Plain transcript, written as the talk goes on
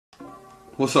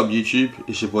What's up YouTube,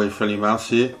 it's your boy Friendly Mouse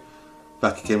here,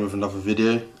 back again with another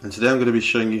video, and today I'm going to be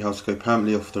showing you how to go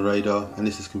permanently off the radar, and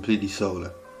this is completely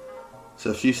solo.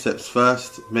 So a few steps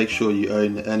first: make sure you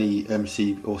own any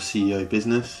MC or CEO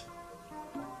business.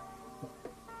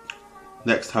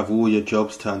 Next, have all your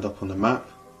jobs turned up on the map,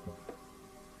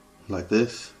 like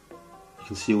this. You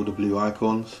can see all the blue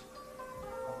icons.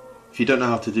 If you don't know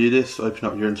how to do this, open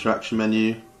up your interaction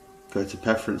menu, go to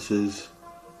preferences,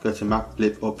 go to map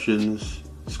blip options,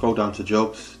 scroll down to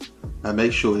jobs, and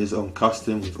make sure it is on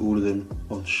custom with all of them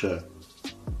on show.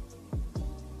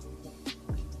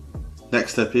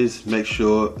 Next step is make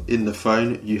sure in the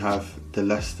phone you have the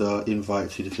Leicester invite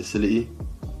to the facility,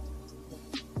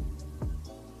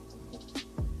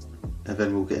 and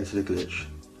then we'll get into the glitch.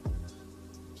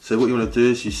 So what you want to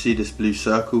do is, you see this blue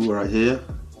circle right here,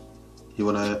 you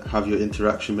want to have your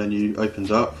interaction menu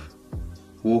opened up,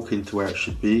 walk into where it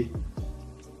should be,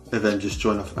 and then just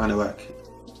join off Anoac.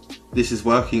 This is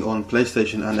working on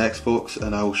PlayStation and Xbox,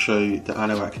 and I will show you the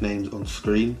Anoac names on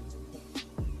screen.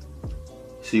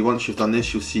 So once you've done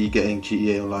this, you'll see getting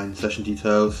GTA Online session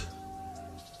details.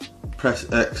 Press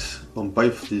X on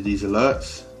both of these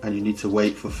alerts, and you need to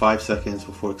wait for 5 seconds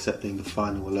before accepting the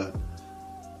final alert.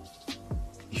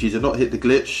 If you do not hit the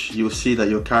glitch, you will see that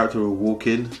your character will walk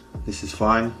in. This is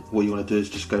fine. What you want to do is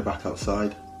just go back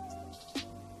outside.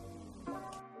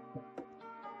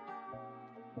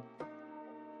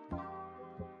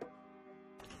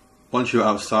 Once you're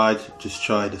outside, just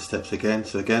try the steps again.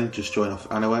 So again, just join off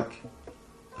Anoac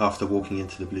after walking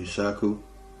into the blue circle.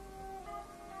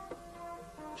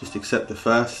 Just accept the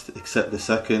first, accept the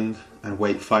second, and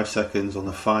wait 5 seconds on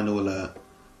the final alert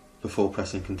before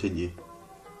pressing continue.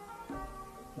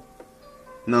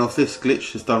 Now if this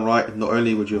glitch is done right, not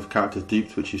only would you have character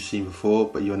duped, which you've seen before,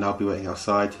 but you will now be waiting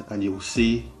outside, and you will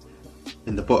see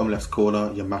in the bottom left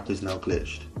corner your map is now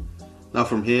glitched. Now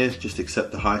from here, just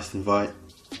accept the highest invite.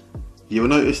 You will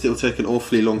notice it will take an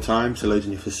awfully long time to load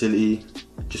in your facility.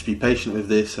 Just be patient with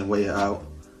this and wait it out.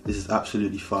 This is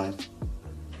absolutely fine.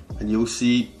 And you will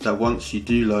see that once you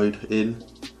do load in,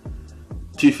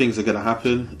 two things are going to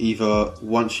happen. Either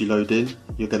once you load in,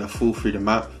 you're going to fall through the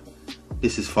map.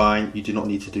 This is fine, you do not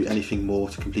need to do anything more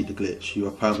to complete the glitch. You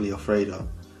are permanently off radar.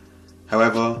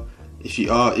 However, if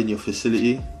you are in your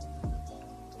facility,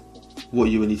 what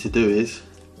you will need to do is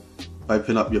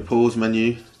open up your pause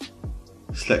menu,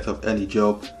 select up any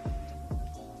job,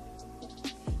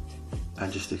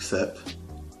 and just accept.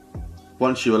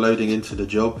 Once you are loading into the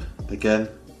job, again,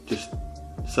 just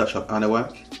search up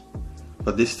Anoac,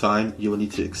 but this time you will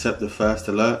need to accept the first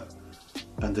alert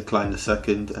and decline the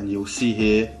second, and you'll see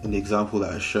here in the example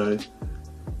that I showed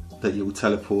that you will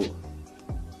teleport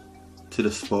to the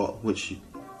spot which you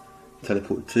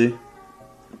teleported to.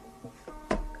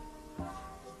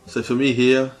 So for me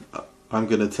here, I'm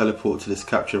going to teleport to this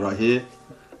capture right here.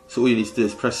 So all you need to do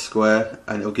is press square,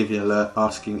 and it'll give you an alert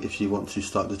asking if you want to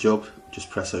start the job. Just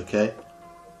press OK.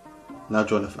 Now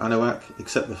join off Anoac,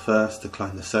 accept the first,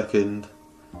 decline the second,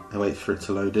 and wait for it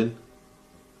to load in.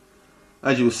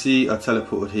 As you will see, I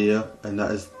teleported here, and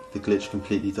that is the glitch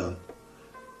completely done.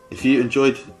 If you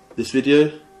enjoyed this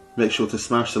video, make sure to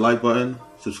smash the like button,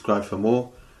 subscribe for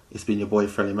more. It's been your boy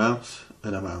Friendly Mouse,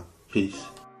 and I'm out. Peace.